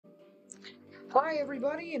Hi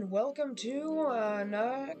everybody and welcome to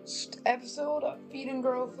next episode of Feed and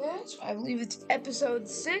Grow Fish. I believe it's episode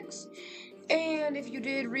 6. And if you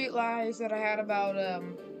did realize that I had about a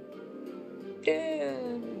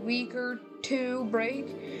week or two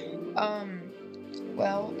break,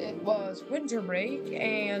 well, it was winter break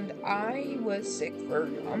and I was sick for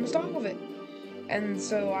almost all of it. And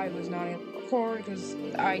so I was not able to record because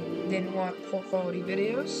I didn't want poor quality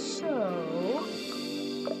videos, so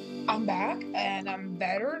I'm back and I'm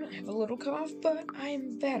better. I have a little cough, but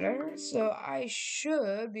I'm better, so I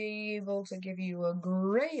should be able to give you a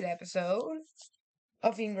great episode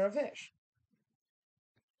of Feed and Grow Fish.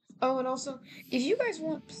 Oh, and also, if you guys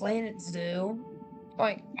want Planet Zoo,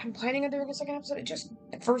 I'm planning on doing a second episode.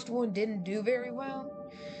 The first one didn't do very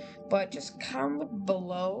well, but just comment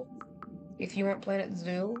below if you want Planet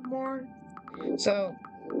Zoo more. So,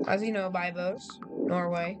 as you know, Bibos,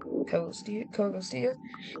 Norway, Kogostia,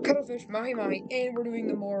 Cuttlefish, Mahi Mahi, and we're doing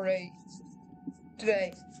the Moray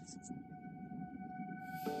today.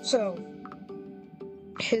 So,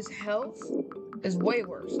 his health is way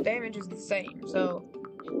worse. Damage is the same, so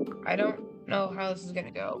I don't know how this is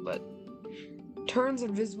gonna go, but turns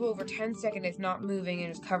invisible over 10 seconds if not moving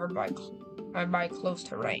and is covered by close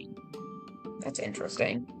terrain. That's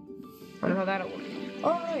interesting. Wonder how that'll work.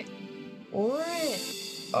 Alright, we're in.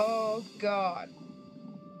 Oh god.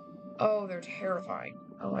 Oh, they're terrifying.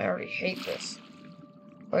 Oh, I already hate this.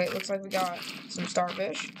 Wait, looks like we got some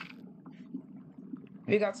starfish.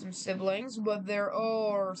 We got some siblings, but there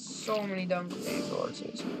are so many dung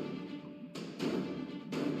resources.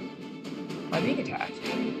 I'm being attacked.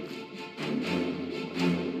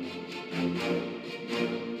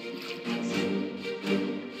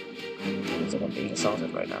 Looks like I'm being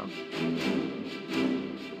assaulted right now.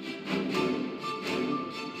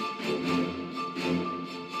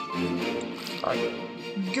 Alright.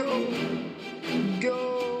 Go!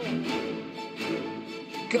 Go!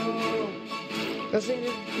 Go! The thing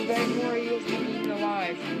is, that Moray is being eaten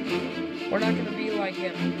alive. We're not gonna be like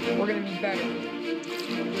him. We're gonna be better.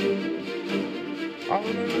 I'll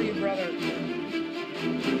remember you, brother.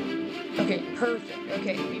 Okay, perfect.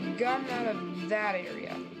 Okay, we've gotten out of that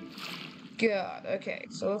area. God, okay,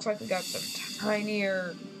 so it looks like we got some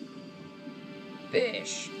tinier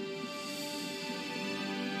fish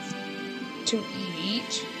to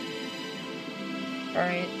eat.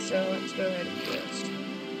 Alright, so let's go ahead and just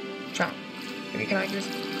chomp. Maybe can I just...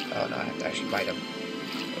 Oh no, I have to actually bite them.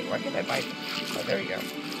 Wait, why can't I bite them? Oh, there you go.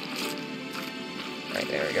 Right,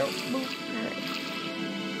 there we go. Alright.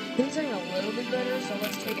 Things are a little bit better, so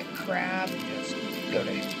let's take a crab and just go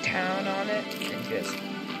to town on it and just...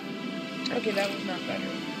 Okay, that was not better.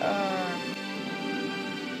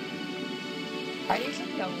 I need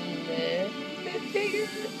something a little bit bigger.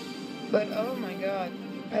 But oh my god,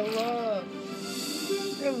 I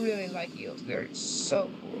really like eels. They're so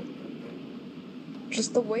cool.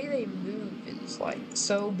 Just the way they move is like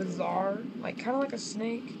so bizarre. Like kind of like a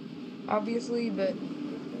snake, obviously, but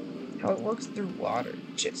how it works through water,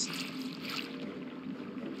 just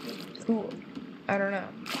cool. I don't know,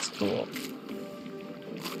 it's cool.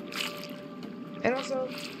 And also,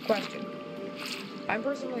 question. I'm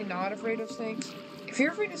personally not afraid of snakes. If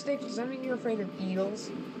you're afraid of snakes, does that mean you're afraid of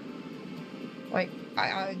eels? Like,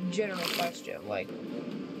 general question. Like,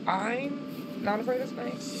 I'm not afraid of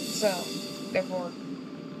snakes, so, therefore,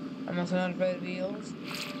 I'm also not afraid of eels.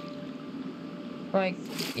 Like,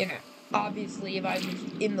 you know, obviously, if I was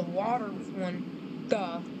in the water with one,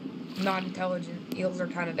 not intelligent, eels are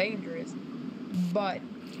kind of dangerous. But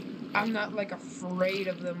I'm not, like, afraid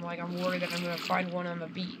of them, like, I'm worried that I'm gonna find one on the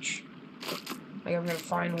beach. Like, I'm gonna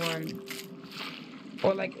find one,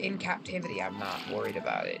 or, like, in captivity, I'm not worried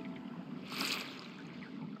about it.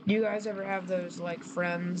 Do you guys ever have those, like,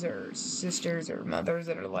 friends or sisters or mothers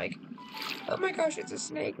that are like, oh my gosh, it's a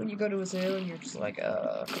snake, when you go to a zoo and you're just like,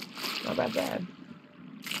 not that bad.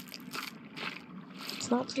 It's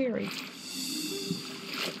not scary.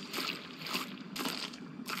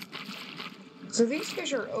 So these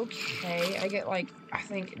fish are okay. I get, like, I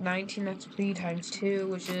think 19 XP times 2,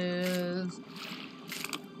 which is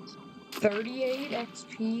 38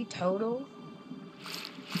 XP total.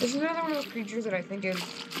 This is another one of those creatures that I think is,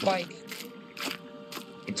 like,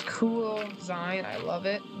 it's cool design, I love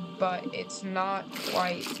it, but it's not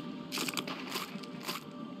quite...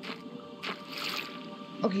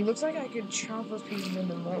 Okay, looks like I could chop those pieces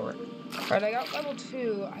into more. Alright, I got level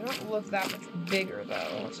 2. I don't look that much bigger,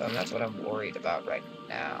 though, so that's what I'm worried about right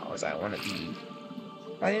now, is I want to be...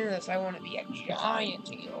 By the end of this, I want to be a giant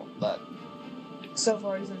eel, but so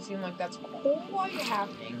far it doesn't seem like that's quite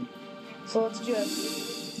happening. So let's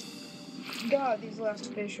just God, these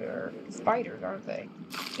last fish are spiders, aren't they?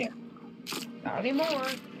 Yeah. Not anymore.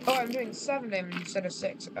 Oh, I'm doing 7 damage instead of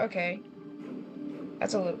 6. Okay.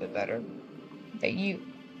 That's a little bit better. Hey, you.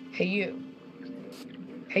 Hey, you.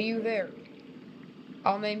 Hey, you there.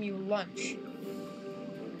 I'll name you Lunch.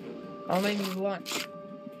 I'll name you Lunch.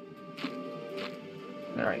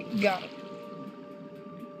 Alright, got it.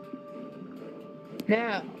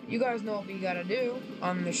 Now, you guys know what we gotta do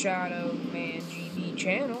on the Shadow Man GB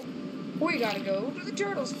channel. We gotta go to the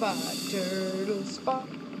turtle spot. Turtle spot.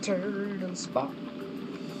 Turtle spot.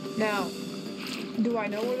 Now, do I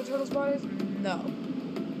know where the turtle spot is? No.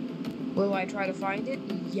 Will I try to find it?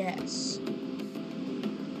 Yes.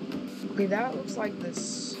 Okay, that looks like the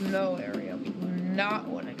snow area. We do not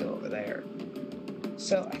want to go over there.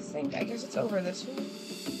 So I guess it's over this way.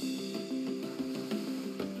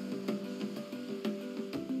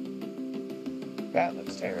 That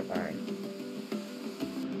looks terrifying.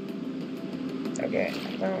 Okay,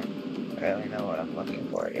 I don't really know what I'm looking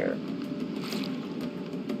for here.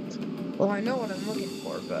 Well, I know what I'm looking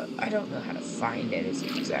for, but I don't know how to find it is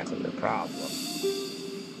exactly the problem.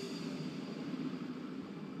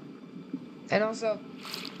 And also,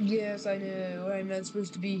 yes, I know, I'm not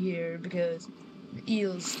supposed to be here because the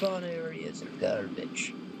eel spawn areas are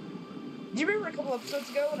garbage. Do you remember a couple episodes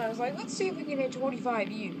ago when I was like, let's see if we can hit 25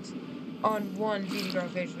 views on one feeding our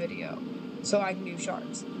fish video so I can do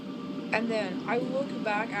sharks? And then I look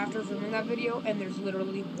back after filming that video and there's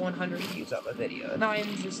literally 100 views on the video. And I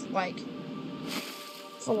am just like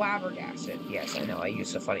flabbergasted. Yes, I know I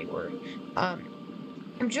used a funny word.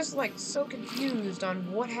 I'm just like so confused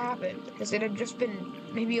on what happened because it had just been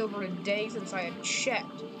maybe over a day since I had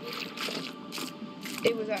checked.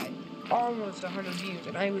 It was at almost 100 views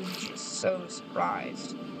and I was just so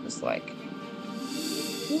surprised. It was like,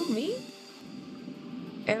 who, me?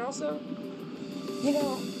 And also, you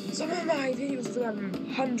know, some of my videos have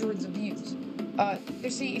gotten hundreds of views. You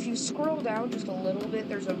see, if you scroll down just a little bit,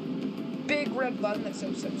 there's a big red button that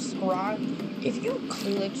says subscribe. If you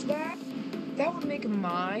click that, that would make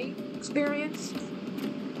my experience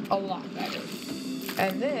a lot better.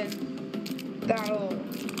 And then,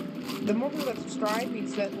 the more people that subscribe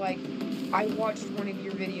means that, like, I watched one of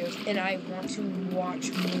your videos and I want to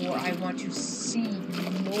watch more. I want to see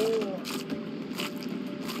more.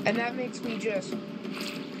 And that makes me just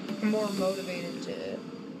more motivated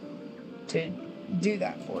to do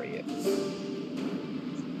that for you.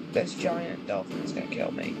 This giant dolphin is gonna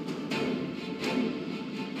kill me.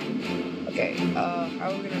 Okay, how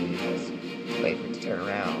are we gonna do this? Wait for it to turn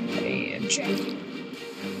around and check.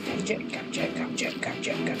 Check.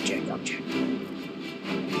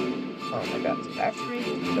 Oh my god, is it after me?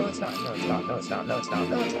 No, it's not.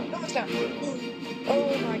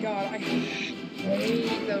 Oh my god, I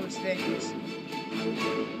hate those things.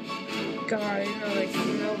 God, I didn't know they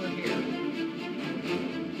came over here.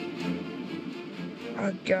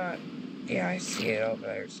 Oh god. Yeah, I see it over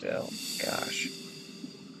there still. Gosh.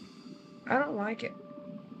 I don't like it.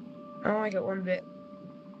 I don't like it one bit.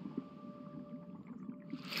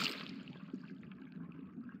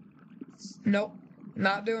 Nope.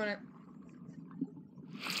 Not doing it.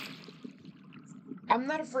 I'm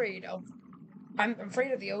not afraid of... I'm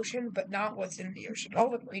afraid of the ocean, but not what's in the ocean. All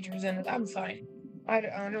the creatures in it, I'm fine. I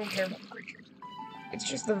don't care about the creatures. It's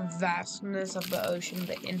just the vastness of the ocean,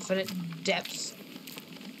 the infinite depths.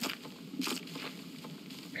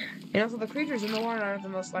 And also, the creatures in the water aren't the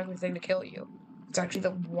most likely thing to kill you. It's actually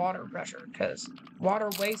the water pressure, because water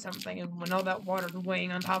weighs something, and when all that water is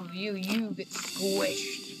weighing on top of you, you get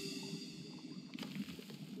squished.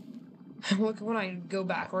 Look, when I go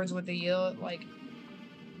backwards with the eel, like,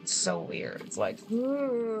 it's so weird. It's like...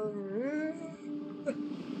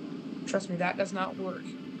 Trust me, that does not work.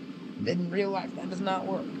 In real life, that does not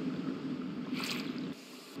work.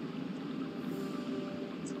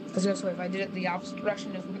 Because guess what, if I did it the opposite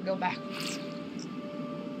direction, it would go backwards.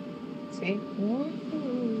 See?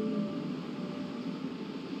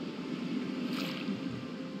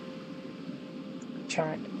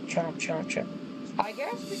 Chomp. I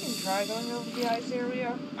guess we can try going over the ice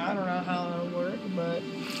area. I don't know how it'll work, but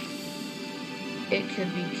it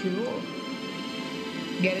could be cool.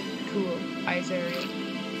 Get it? Cool. Ice area.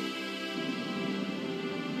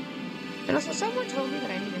 And also, someone told me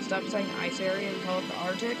that I need to stop saying ice area and call it the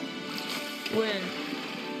Arctic. When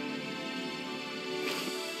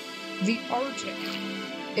the Arctic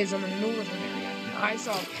is in the northern area, and I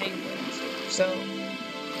saw penguins, so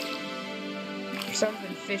there's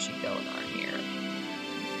something fishy going on here.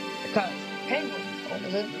 Because penguins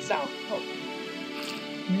only live in the South Pole,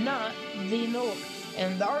 not the North.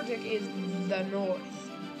 And the Arctic is the North.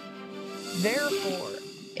 Therefore,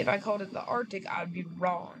 if I called it the Arctic, I'd be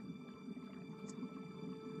wrong.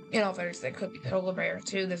 In all fairness, there could be polar bears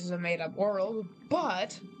too. This is a made-up world,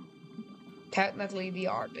 but technically the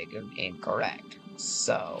Arctic is incorrect.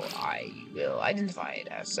 So I will identify it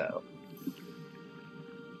as so.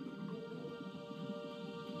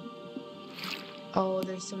 Oh,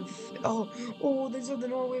 there's some. Oh, these are the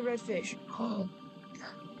Norway Redfish.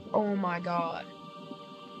 Oh my god.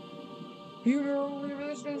 You know,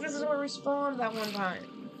 this is where we spawned that one time.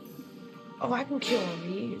 Oh, I can kill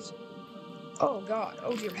these. Oh god.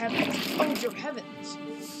 Oh dear heavens. Oh dear heavens.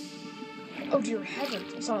 Oh dear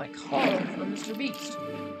heavens. I sound like Carl from Mr. Beast.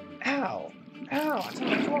 Ow. Ow. I sound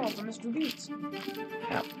like Carl from Mr. Beast.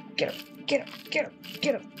 Ow. Get him. Get him. Get him.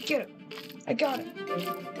 Get him. Get him. I got it.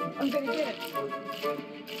 I'm gonna get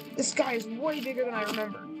it. This guy is way bigger than I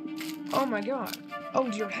remember. Oh my god. Oh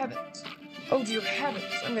dear heavens. Oh dear heavens.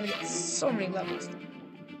 I'm gonna get so many levels.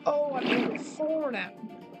 Oh, I'm level 4 now.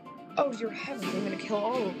 Oh dear heavens. I'm gonna kill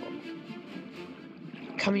all of them.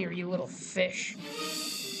 Come here, you little fish.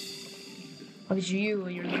 Look at you,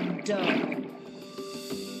 your little duck.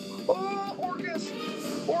 Oh, Orcas!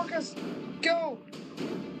 Orcas! Go!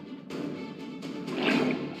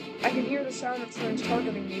 I can hear the sound that something's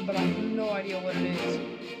targeting me, but I have no idea what it is.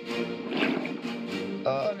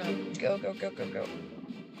 Oh no. Go, go, go, go, go.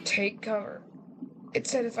 Take cover. It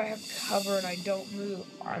said if I have cover and I don't move,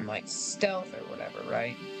 I'm like stealth or whatever,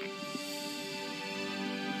 right?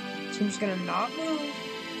 So I'm just gonna not move.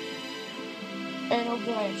 And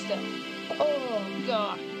hopefully I have stealth. Oh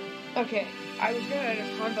god. Okay, I was gonna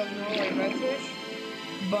just hunt on Norway Redfish,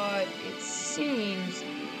 but it seems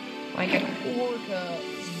like an orca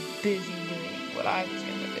is busy doing what I was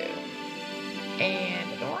gonna do.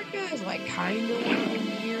 And an orca is like kind of one of the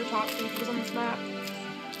near top features on this map.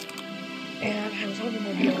 And I was hoping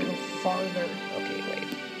they'd be a little farther. Okay, wait.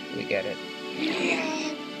 We get it.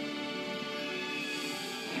 Yeah!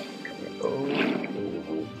 Oh.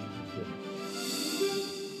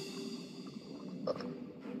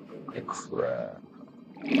 Crap.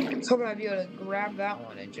 I was hoping I'd be able to grab that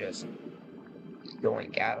one and just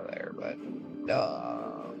yoink out of there, but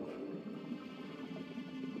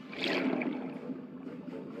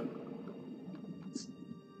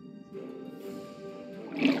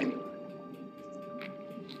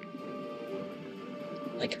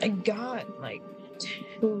like I got like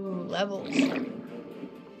 2 levels.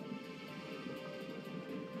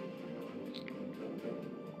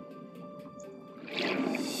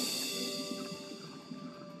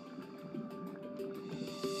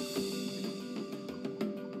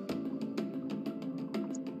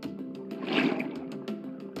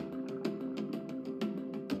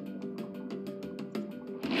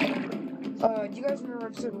 Do you guys remember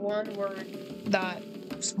episode 1 where that,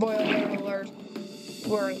 spoiler alert,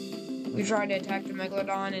 where we tried to attack the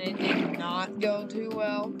Megalodon and it did not go too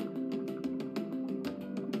well?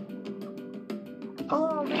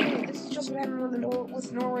 Oh man, this is just what happened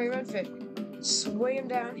with Norway Redfish. Swam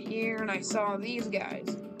down here and I saw these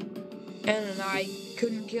guys. And I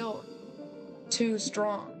couldn't kill them. Too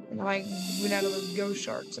strong. And I went out of those ghost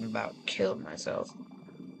sharks and about killed myself.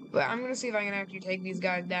 But I'm gonna see if I can actually take these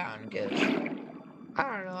guys down, because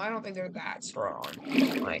I don't know, I don't think they're that strong.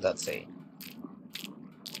 Like, let's see.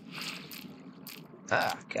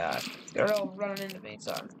 Ah, God. They're all running into me,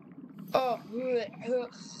 son. Oh,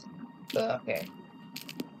 okay.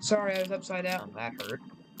 Sorry, I was upside down. That hurt.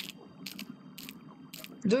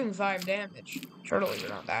 I'm doing 5 damage. Surely they're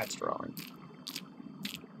not that strong.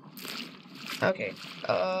 Okay.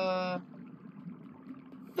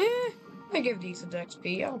 They give decent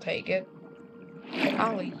XP. I'll take it.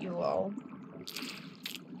 I'll eat you all.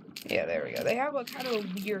 Yeah, there we go. They have a kind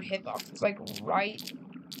of weird hitbox. It's like right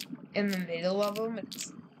in the middle of them.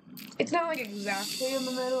 It's not like exactly in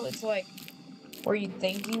the middle. It's like where you'd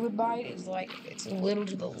think you would bite is like it's a little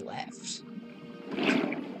to the left.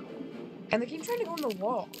 And they keep trying to go on the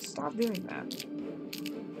wall. Stop doing that.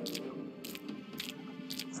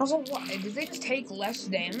 Also, why? Did they just take less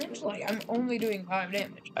damage? Like, I'm only doing 5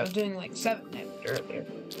 damage. I was doing like 7 damage earlier.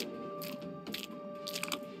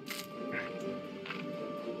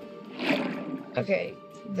 Okay,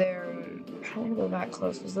 I don't go that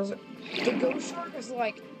close because the ghost shark is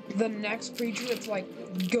like the next creature that's like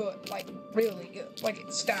good, like really good. Like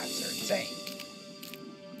its stats are insane.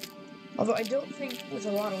 Although I don't think with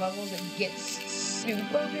a lot of levels it gets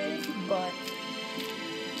super big, but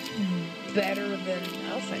better than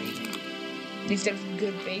nothing. At least it has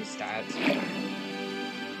good base stats.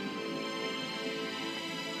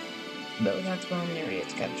 But without spawning area,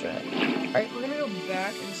 it's kind of dry. Alright, we're gonna go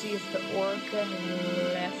back and see if the orca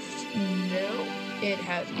left. No, it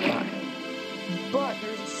has not. But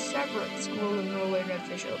there's a separate school of Norway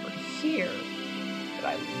Redfish over here that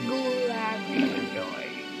I gladly enjoy.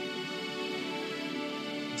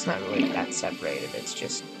 It's not really that separated, it's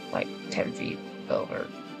just like 10 feet over.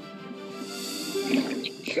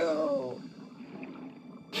 Go!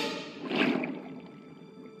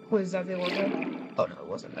 Was that the orca? Oh no, it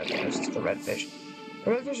wasn't. That was just the redfish.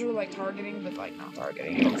 The redfish are like targeting, but like not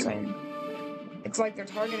targeting, you know what I'm saying? It's like they're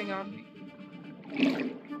targeting on me.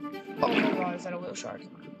 Oh my god, is that a whale shark?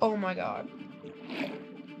 Oh my god.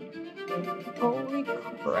 Holy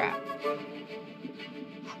crap.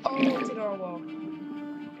 Oh, it's a narwhal.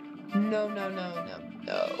 No, no, no, no,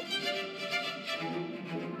 no.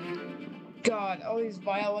 God, all these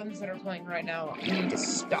violins that are playing right now need to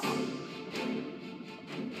stop.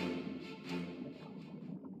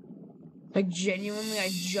 Like, genuinely, I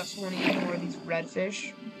just want to eat more of these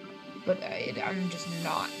redfish, but I'm just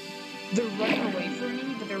not. They're running away from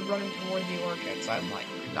me, but they're running toward the orchids. I'm like,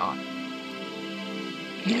 not.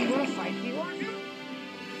 Do you want to fight the orchid?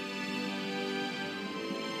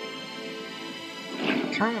 I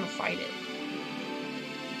kind of want to fight it.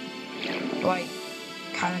 Like,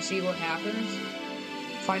 kind of see what happens.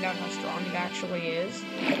 Find out how strong it actually is.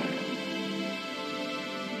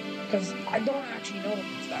 Because I don't actually know if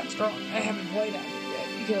it's that strong. I haven't played at it yet,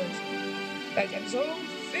 because that's episode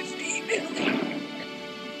 50 million.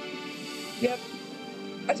 Yep.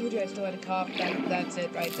 I told you I still had a cough. That's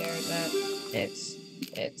it right there.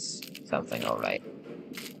 It's something alright.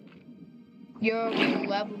 Yo,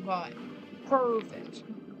 level 5. Perfect.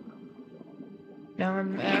 Now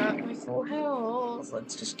I'm at my full health.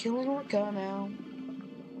 Let's just kill an orca now.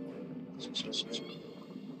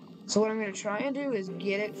 So what I'm going to try and do is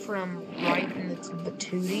get it from right in its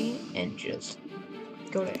patootie and just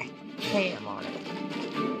go to ham on it.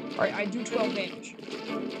 Alright, I do 12 damage.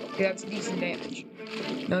 Okay, that's decent damage.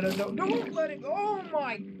 No, no, no, don't let it go! Oh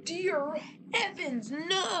my dear heavens,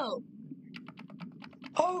 no!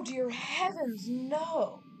 Oh dear heavens,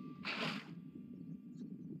 no!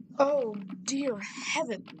 Oh dear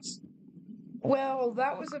heavens. Well,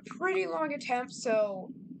 that was a pretty long attempt, so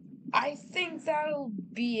I think that'll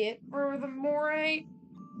be it for the Moray.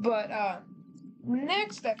 But,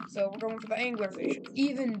 next episode, we're going for the anglerfish,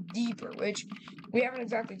 even deeper, which we haven't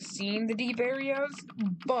exactly seen the deep areas,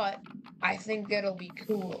 but I think it'll be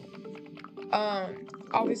cool.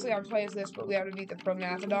 Obviously our play is this, but we have to beat the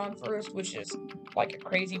Prognathodon first, which is like a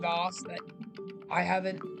crazy boss that I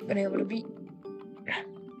haven't been able to beat.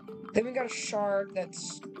 Then we got a shark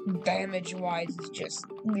that's damage-wise is just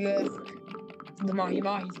ugh. The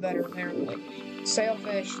mahi-mahi's better, apparently.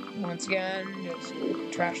 Sailfish, once again, just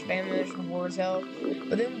trash damage, rewards health.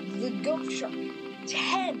 But then the ghost shark,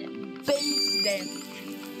 10 base damage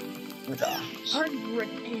with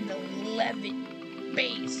 111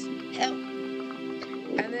 base health.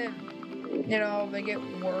 And then, you know, they get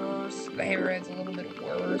worse. The hammerhead's a little bit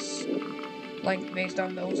worse. Like, based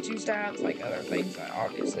on those two stats, like other things that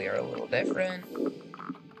obviously are a little different.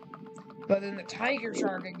 But then the tiger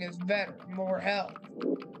shark, it gets better. More health.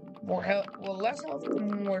 More health. Well, less health,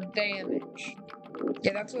 more damage.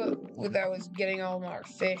 Yeah, that's what that was getting all our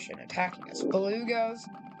fish and attacking us. Belugas,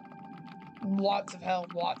 lots of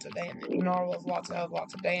health, lots of damage. Narwhals, lots of health,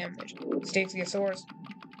 lots of damage. Staciosaurus,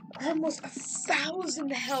 almost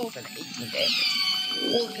 1,000 health and 18 damage.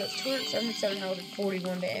 Orcas, 277 health and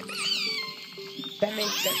 41 damage. That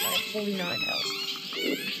makes sense. I have 49 health.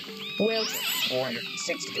 Whales,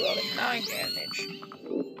 462 health and 9 damage.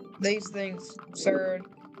 These things absurd.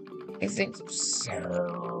 These things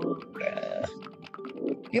absurd.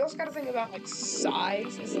 You also gotta think about, like,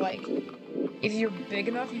 size is like, if you're big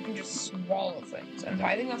enough, you can just swallow things. And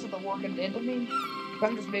I think that's what the orca did to me.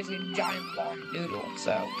 I'm just basically a giant long noodle,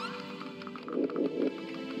 so.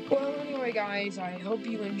 Well, anyway, guys, I hope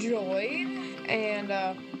you enjoyed, and,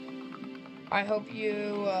 I hope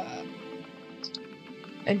you,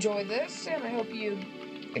 enjoy this, and I hope you,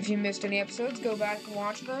 if you missed any episodes, go back and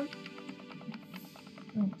watch them.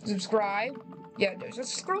 Subscribe. Yeah,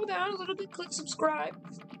 just scroll down a little bit, click subscribe.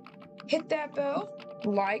 Hit that bell.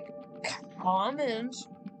 Like, comment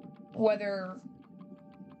whether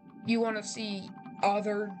you want to see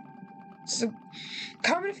other...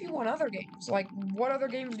 comment if you want other games. Like, what other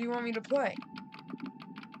games do you want me to play?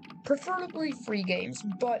 Preferably free games,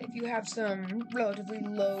 but if you have some relatively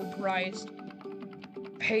low-priced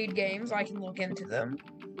paid games, I can look into them.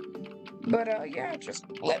 But, yeah, just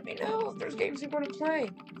let me know if there's games you want to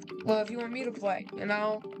play. Well, if you want me to play, and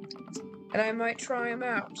I might try them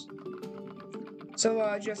out.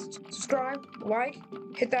 So, just subscribe, like,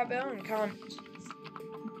 hit that bell, and comment.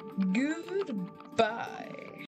 Goodbye.